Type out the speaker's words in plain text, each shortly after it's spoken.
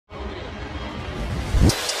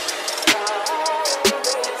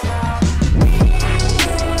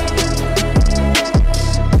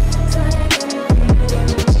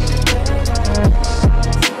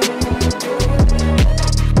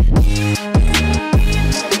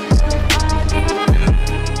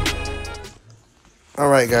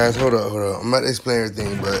Alright guys, hold up. I'm about to explain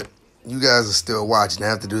everything, but you guys are still watching. I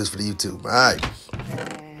have to do this for the YouTube. Alright.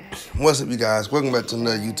 What's up, you guys? Welcome back to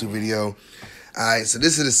another YouTube video. Alright, so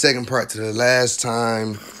this is the second part to the last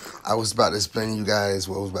time I was about to explain to you guys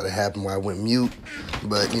what was about to happen while I went mute.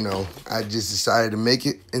 But, you know, I just decided to make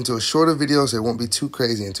it into a shorter video so it won't be too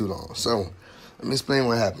crazy and too long. So, let me explain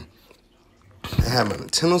what happened. I had my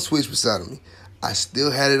Nintendo Switch beside of me. I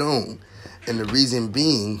still had it on. And the reason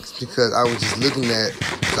being is because I was just looking at,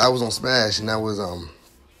 I was on Smash and I was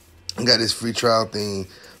I got this free trial thing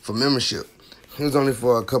for membership. It was only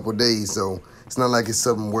for a couple days, so it's not like it's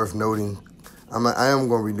something worth noting. I am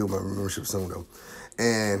going to renew my membership soon though.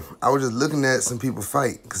 And I was just looking at some people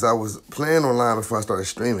fight because I was playing online before I started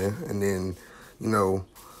streaming, and then, you know,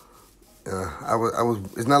 I was.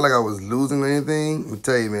 It's not like I was losing or anything. Let me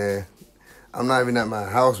tell you, man. I'm not even at my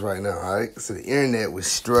house right now, all right? So the internet was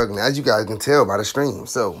struggling, as you guys can tell by the stream.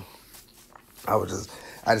 So I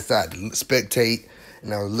decided to spectate,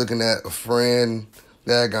 and I was looking at a friend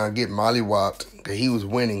that gonna get mollywopped because he was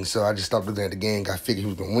winning. So I just stopped looking at the game. I figured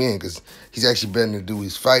he was gonna win because he's actually better than the dude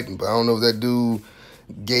he's fighting. But I don't know if that dude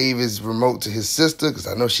gave his remote to his sister because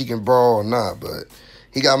I know she can brawl or not. But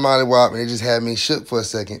he got mollywopped, and it just had me shook for a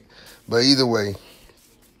second. But either way,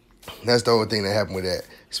 that's the whole thing that happened with that.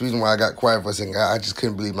 It's the reason why I got quiet for a second. I just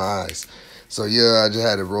couldn't believe my eyes. So, yeah, I just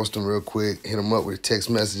had to roast him real quick, hit him up with text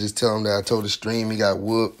messages, tell him that I told the stream he got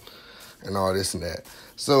whooped and all this and that.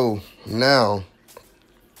 So, now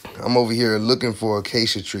I'm over here looking for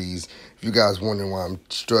acacia trees. If you guys wondering why I'm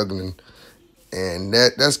struggling. And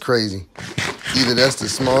that's crazy. Either that's the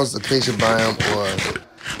smallest acacia biome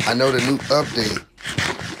or I know the new update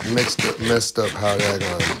messed up how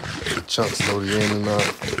the chunks loaded in and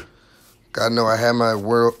out. I know I had my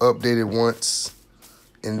world updated once,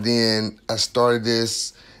 and then I started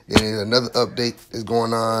this, and another update is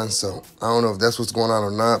going on, so I don't know if that's what's going on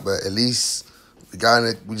or not, but at least we got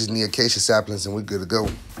it. We just need acacia saplings, and we're good to go.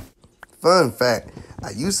 Fun fact,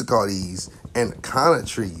 I used to call these anaconda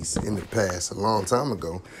trees in the past, a long time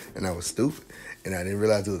ago, and I was stupid, and I didn't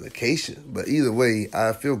realize it was acacia. But either way,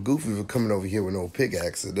 I feel goofy for coming over here with no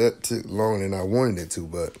pickaxe, so that took longer than I wanted it to,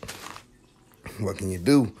 but what can you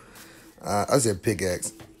do? I said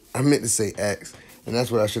pickaxe. I meant to say axe. And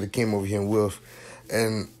that's what I should have came over here with.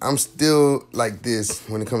 And I'm still like this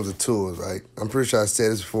when it comes to tools, right? I'm pretty sure I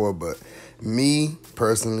said this before, but me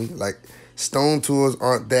personally, like, stone tools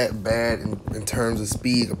aren't that bad in terms of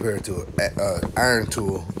speed compared to an iron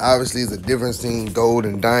tool. Obviously, there's a difference between gold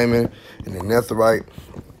and diamond and the netherite.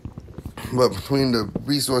 But between the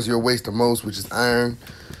resource you'll waste the most, which is iron,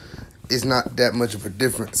 it's not that much of a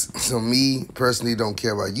difference. So me, personally, don't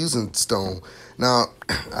care about using stone. Now,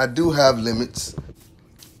 I do have limits.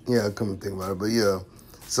 Yeah, I come to think about it, but yeah.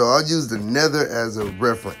 So I'll use the nether as a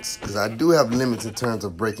reference because I do have limits in terms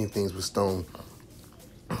of breaking things with stone.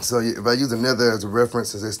 So if I use the nether as a reference,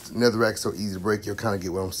 since this netherrack so easy to break, you'll kind of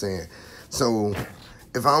get what I'm saying. So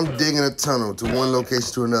if I'm digging a tunnel to one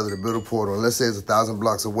location to another to build a portal, and let's say it's 1,000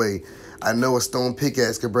 blocks away, I know a stone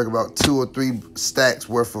pickaxe can break about 2 or 3 stacks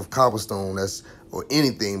worth of cobblestone, or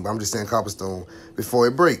anything, but I'm just saying cobblestone, before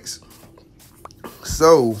it breaks.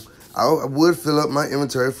 So I would fill up my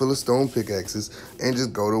inventory full of stone pickaxes and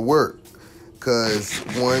just go to work. Because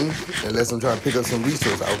one, unless I'm trying to pick up some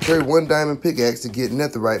resources, I would carry 1 diamond pickaxe to get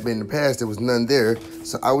netherite, but in the past there was none there,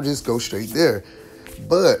 so I would just go straight there.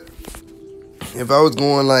 But if I was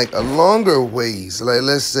going like a longer ways, like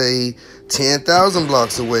let's say 10,000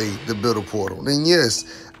 blocks away to build a portal, then yes,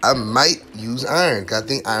 I might use iron. I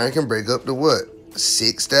think iron can break up to what?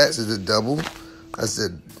 6 stacks? Is it double? I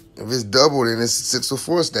said, if it's double, then it's 6 or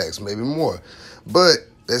 4 stacks, maybe more. But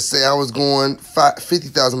let's say I was going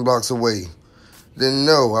 50,000 blocks away. Then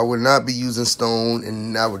no, I would not be using stone,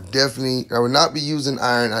 and I would not be using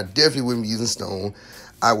iron. I definitely wouldn't be using stone.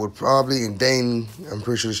 I would probably, and Dane, I'm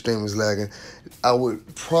pretty sure the stream is lagging, I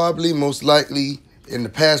would probably most likely, in the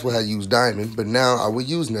past would have used diamond, but now I would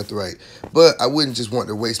use netherite. But I wouldn't just want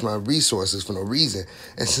to waste my resources for no reason.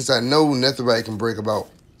 And since I know netherite can break about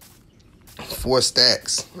 4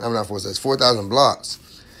 stacks, I'm not 4 stacks, 4,000 blocks,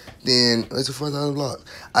 then it's a 4,000 blocks.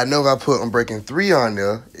 I know if I put Unbreaking 3 on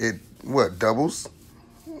there, it, what, doubles?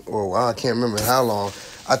 Or I can't remember how long.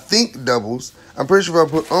 I think doubles. I'm pretty sure if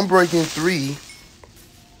I put Unbreaking 3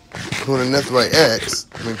 on a netherite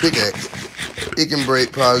pickaxe, it can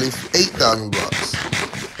break probably 8,000 blocks.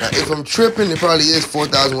 Now, if I'm tripping, it probably is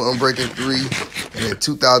 4,000 with Unbreaking 3 and then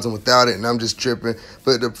 2,000 without it, and I'm just tripping.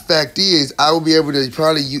 But the fact is, I will be able to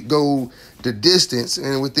probably go the distance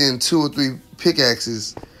and within 2 or 3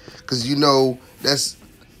 pickaxes, because you know, let's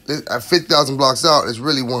at 50,000 blocks out, it's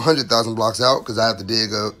really 100,000 blocks out because I have to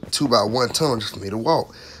dig a 2x1 tunnel just for me to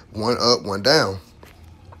walk. One up, one down.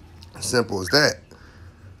 Simple as that.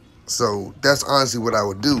 So that's honestly what I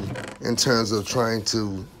would do in terms of trying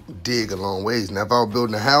to dig a long ways. Now, if I was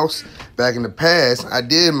building a house back in the past, I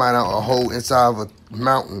did mine out a hole inside of a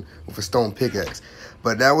mountain with a stone pickaxe.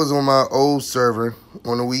 But that was on my old server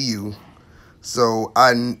on the Wii U. So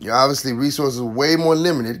obviously resources were way more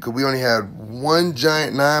limited because we only had one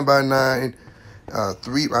giant 9x9,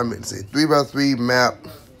 3x3 map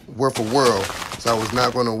worth of world. So I was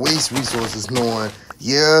not going to waste resources knowing,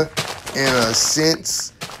 yeah, in a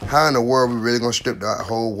sense, how in the world we really going to strip that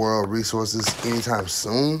whole world resources anytime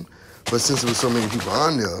soon. But since there was so many people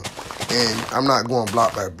on there, and I'm not going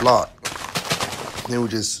block by block, it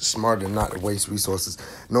was just smarter not to waste resources.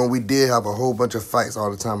 No, we did have a whole bunch of fights all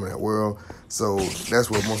the time in that world, so that's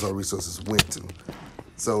where most of our resources went to.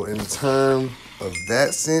 So in terms of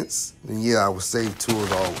that sense, then yeah, I would save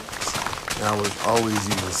tools always. And I was always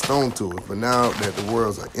using stone tools. But now that the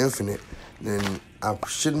worlds are infinite, then I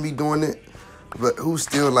shouldn't be doing it. But who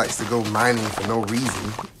still likes to go mining for no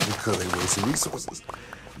reason because they wasted resources?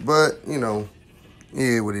 But, you know,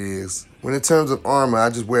 yeah, what it is. When in terms of armor, I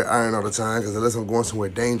just wear iron all the time because unless I'm going somewhere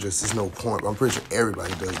dangerous, there's no point. I'm pretty sure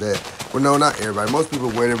everybody does that. Well, no, not everybody. Most people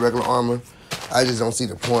wear their regular armor. I just don't see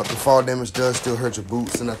the point. The fall damage does still hurt your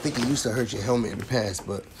boots, and I think it used to hurt your helmet in the past,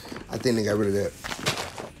 but I think they got rid of that.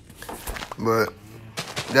 But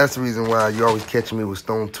that's the reason why you always catch me with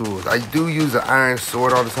stone tools. I do use an iron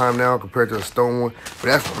sword all the time now compared to a stone one, but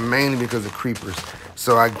that's mainly because of creepers.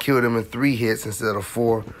 So I can kill them in 3 hits instead of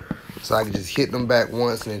 4. So I can just hit them back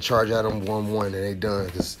once and then charge at them 1-1 and they done.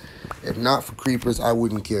 Because if not for creepers, I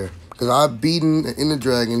wouldn't care. Because I've beaten the Ender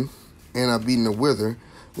Dragon and I've beaten the Wither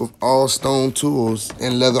with all stone tools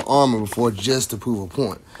and leather armor before just to prove a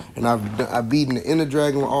point. And I've beaten the Ender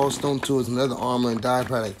Dragon with all stone tools and leather armor and died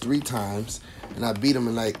probably like 3 times. And I beat him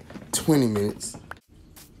in like 20 minutes.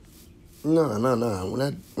 No.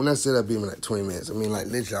 When I said I beat him in like 20 minutes, I mean like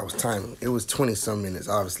literally I was timing. It was 20-some minutes,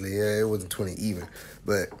 obviously. Yeah, it wasn't 20 even.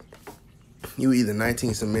 But you were either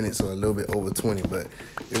 19-some minutes or a little bit over 20, but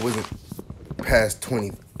it wasn't past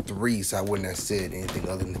 23, so I wouldn't have said anything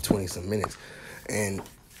other than 20-some minutes. And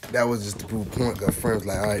that was just the proof point. Got friends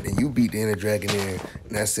like, all right, then you beat the Ender Dragon there.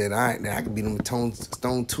 And I said, all right, now I can beat him with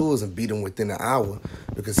stone tools and beat him within an hour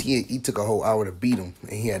because he took a whole hour to beat him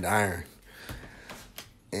and he had the iron.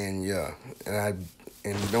 And yeah,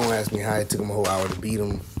 and don't ask me how it took him a whole hour to beat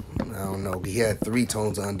him. I don't know. He had 3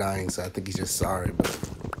 tones of Undying, so I think he's just sorry, but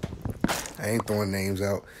I ain't throwing names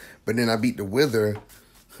out. But then I beat the Wither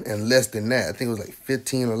in less than that. I think it was like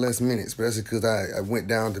 15 or less minutes. But that's because I went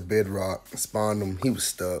down to Bedrock, spawned him. He was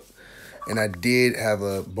stuck. And I did have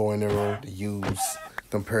a bow and arrow to use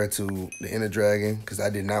compared to the Ender Dragon because I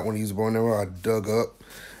did not want to use a bow and arrow. I dug up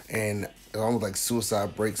and it almost like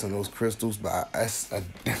suicide breaks on those crystals. But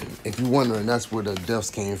if you're wondering, that's where the deaths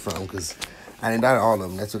came from because I didn't die to all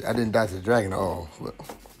of them. I didn't die to the dragon at all. But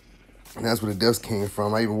and that's where the deaths came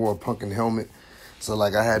from. I even wore a pumpkin helmet. So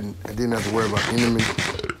like I didn't have to worry about enemies.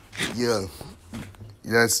 Yeah.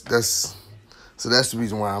 So that's the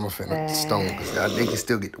reason why I'm a fan of stone, because they can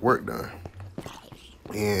still get the work done.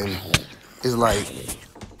 And it's like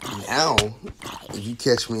now, if you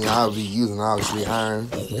catch me, I'll be using obviously iron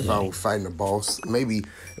if I was fighting a boss. Maybe,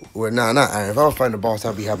 well, no, not iron. If I was fighting a boss,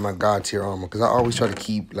 I'll be having my god tier armor, because I always try to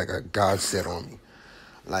keep like a god set on me.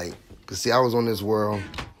 Like, cause see, I was on this world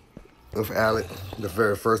with Alec the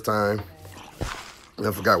very first time.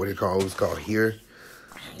 I forgot what it called. It was called Here.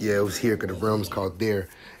 Yeah, it was Here because the realm was called There.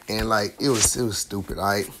 And like it was stupid.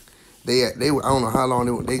 Like they were, I don't know how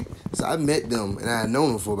long so I met them and I had known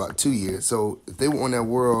them for about 2 years. So if they were on that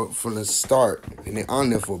world from the start and they're on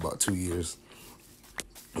there for about 2 years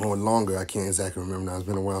or longer, I can't exactly remember now. It's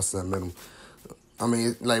been a while since I met them. I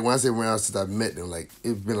mean, like when I say around since I met them, like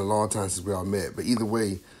it's been a long time since we all met. But either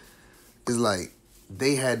way, it's like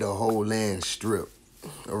they had the whole land stripped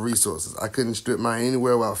of resources. I couldn't strip mine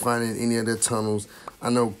anywhere without finding any of their tunnels. I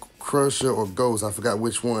know Crusher or Ghost, I forgot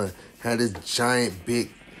which one, had this giant big,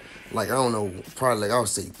 like I don't know, probably like I would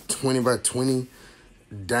say 20 by 20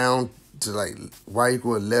 down to like Y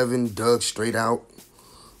equal 11 dug straight out.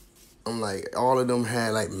 I'm like, all of them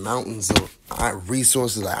had like mountains of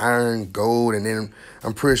resources like iron, gold, and then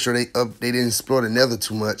I'm pretty sure they didn't explore the nether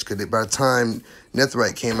too much because by the time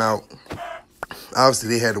Netherite came out, obviously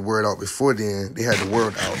they had the word out before then. They had the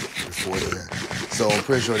word out before then. So I'm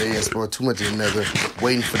pretty sure they didn't explore too much of the nether,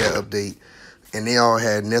 waiting for that update. And they all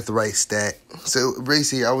had Netherite stacked. So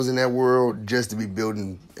basically, I was in that world just to be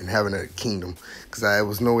building and having a kingdom. Because I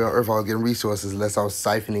was nowhere on Earth I was getting resources unless I was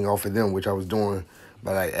siphoning off of them, which I was doing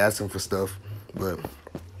by like asking for stuff. But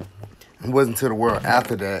it wasn't until the world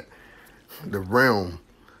after that, the realm,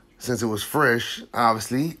 since it was fresh,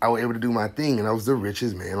 obviously, I was able to do my thing, and I was the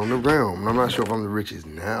richest man on the realm. And I'm not sure if I'm the richest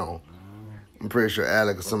now. I'm pretty sure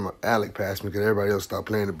Alec passed me because everybody else stopped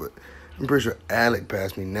playing it, but I'm pretty sure Alec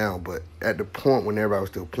passed me now. But at the point when everybody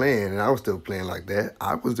was still playing, and I was still playing like that,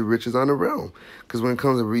 I was the richest on the realm. Because when it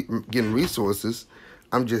comes to getting resources,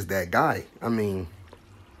 I'm just that guy. I'm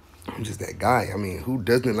just that guy. Who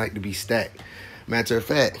doesn't like to be stacked? Matter of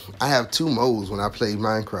fact, I have two modes when I play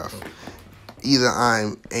Minecraft. Either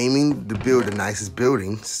I'm aiming to build the nicest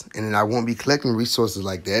buildings, and then I won't be collecting resources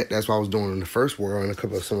like that. That's what I was doing in the first world and a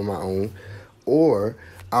couple of some of my own. Or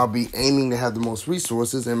I'll be aiming to have the most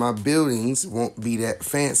resources, and my buildings won't be that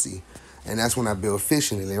fancy. And that's when I build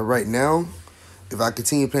efficiently. And right now, if I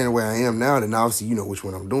continue playing the way I am now, then obviously you know which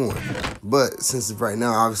one I'm doing. But since right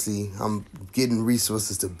now, obviously, I'm getting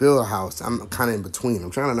resources to build a house, I'm kind of in between.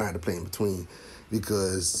 I'm trying to know how to play in between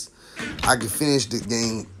because I can finish the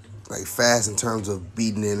game like fast in terms of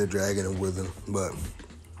beating in the dragon and wither. But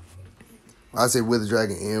I say wither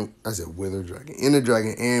dragon and Ender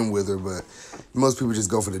dragon and wither, but most people just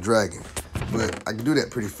go for the dragon. But I can do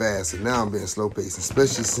that pretty fast, and now I'm being slow paced,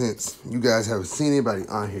 especially since you guys haven't seen anybody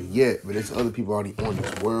on here yet, but there's other people already on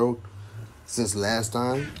this world since last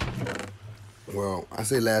time. Well, I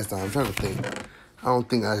say last time, I'm trying to think. I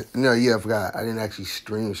forgot. I didn't actually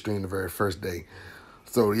stream the very first day.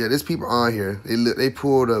 So yeah, there's people on here. They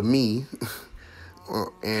pulled me,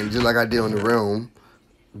 and just like I did on the realm,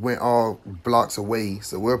 went all blocks away.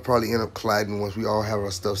 So we'll probably end up colliding once we all have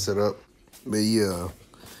our stuff set up. But yeah.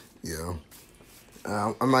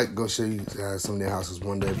 I might go show you guys some of their houses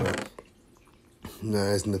one day, but no,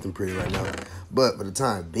 it's nothing pretty right now. But for the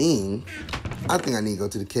time being, I think I need to go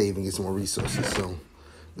to the cave and get some more resources. So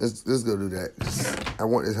let's go do that. I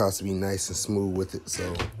want this house to be nice and smooth with it.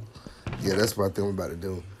 So yeah, that's what I think I'm about to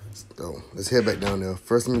do. So let's head back down there.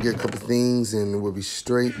 First, I'm gonna get a couple things and we'll be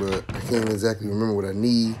straight, but I can't exactly remember what I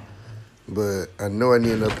need. But I know I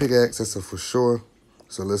need another pickaxe, that's for sure.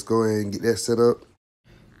 So let's go ahead and get that set up.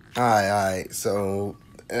 All right. So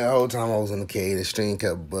the whole time I was in the cave, the stream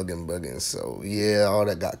kept bugging. So yeah, all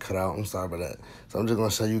that got cut out. I'm sorry about that. So I'm just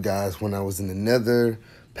gonna show you guys when I was in the nether,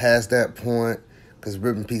 past that point, because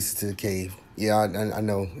ripping pieces to the cave. Yeah, I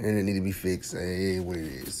know, and it need to be fixed. It is what it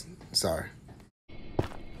is. Sorry.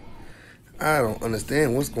 I don't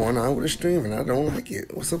understand what's going on with the streaming. I don't like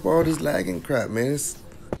it. What's up with all this lagging crap, man? It's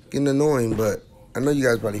getting annoying, but I know you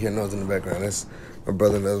guys probably hear noise in the background. That's my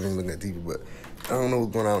brother in the other room looking at TV, but I don't know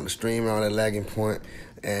what's going on with the stream and all that lagging point.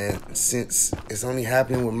 And since it's only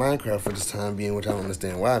happening with Minecraft for this time being, which I don't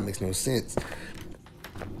understand why, it makes no sense.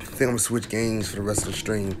 I think I'm gonna switch games for the rest of the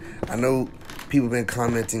stream. I know people been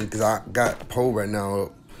commenting because I got a poll right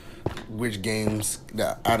now which games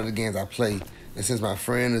out of the games I play. And since my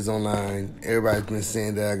friend is online, everybody's been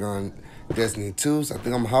saying that I got Destiny 2, so I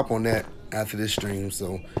think I'm gonna hop on that after this stream.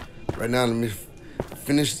 So right now, let me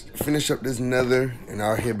finish up this nether, and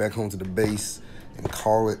I'll head back home to the base and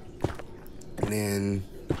call it. And then,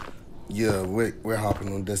 yeah, we're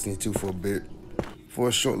hopping on Destiny 2 for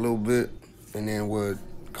a short little bit, and then we'll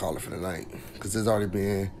call it for the night. Because it's already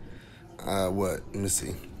been, let me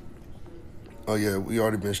see. Oh yeah, we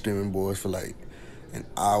already been streaming, boys, for like an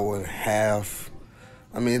hour and a half.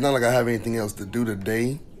 I mean, it's not like I have anything else to do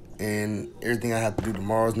today, and everything I have to do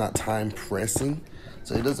tomorrow is not time pressing.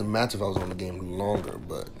 So it doesn't matter if I was on the game longer,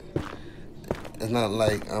 but it's not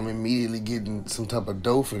like I'm immediately getting some type of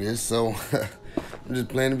dough for this. So I'm just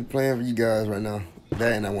planning to be playing for you guys right now.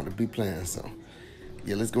 That and I want to be playing. So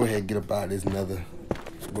yeah, let's go ahead and get up out of this nether.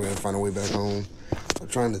 Go ahead and find a way back home. I'm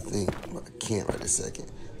trying to think, but I can't right this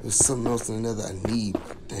second. There's something else in the nether I need.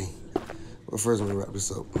 Dang. But first, I'm gonna wrap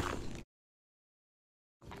this up.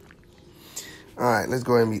 All right, let's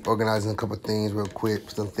go ahead and be organizing a couple things real quick,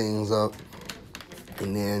 put some things up,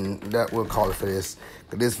 and then that we'll call it for this.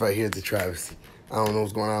 But this right here is the travesty. I don't know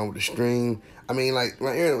what's going on with the stream. I mean, like,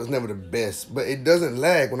 my internet was never the best, but it doesn't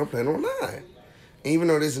lag when I'm playing online. And even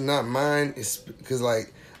though this is not mine, it's because,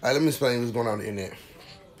 like, all right, let me explain what's going on with the internet.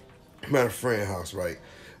 I'm at a friend's house, right?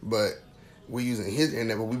 But we're using his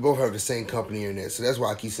internet, but we both have the same company internet, so that's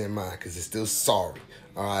why I keep saying mine, because it's still sorry,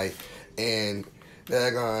 all right? And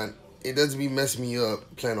it doesn't be messing me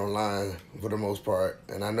up playing online for the most part,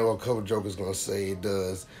 and I know a couple jokers gonna say it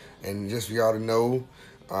does. And just for y'all to know,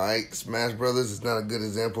 all right, Smash Brothers is not a good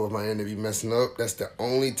example of my internet be messing up. That's the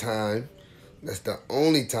only time.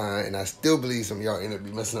 And I still believe some of y'all internet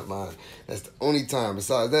be messing up mine. That's the only time.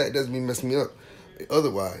 Besides that, it doesn't be messing me up.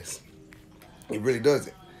 Otherwise, it really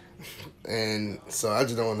doesn't. And so I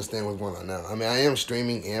just don't understand what's going on now. I mean, I am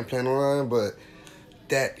streaming and playing online, but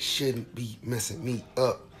that shouldn't be messing me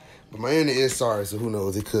up. But my internet is sorry, so who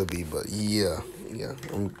knows? It could be, but yeah,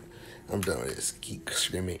 I'm done with this. Keep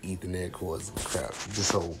screaming Ethernet cords and crap.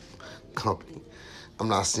 This whole company. I'm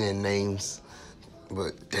not saying names,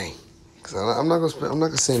 but dang, cause I'm not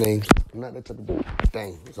gonna say names. I'm not that type of dude.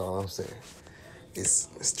 Dang, that's all I'm saying.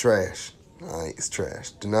 It's trash. All right, it's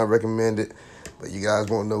trash. Do not recommend it, but you guys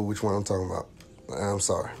won't know which one I'm talking about. I'm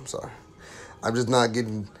sorry. I'm just not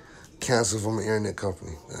getting canceled from an internet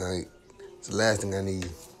company. All right, it's the last thing I need.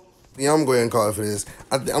 Yeah, I'm going to go ahead and call it for this.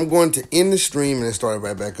 I'm going to end the stream and then start it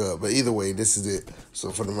right back up. But either way, this is it.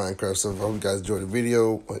 So for the Minecraft stuff, I hope you guys enjoyed the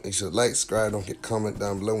video. Make sure to like, subscribe, don't forget to comment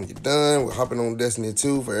down below when you're done. We're hopping on Destiny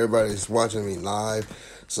 2 for everybody that's watching me live.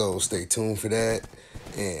 So stay tuned for that.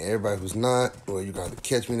 And everybody who's not, well, you're going to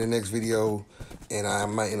catch me in the next video. And I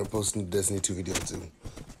might end up posting the Destiny 2 video too.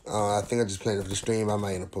 I think I just planned it for the stream. I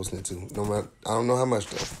might end up posting it too. No matter, I don't know how much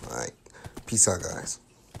though. All right. Peace out, guys.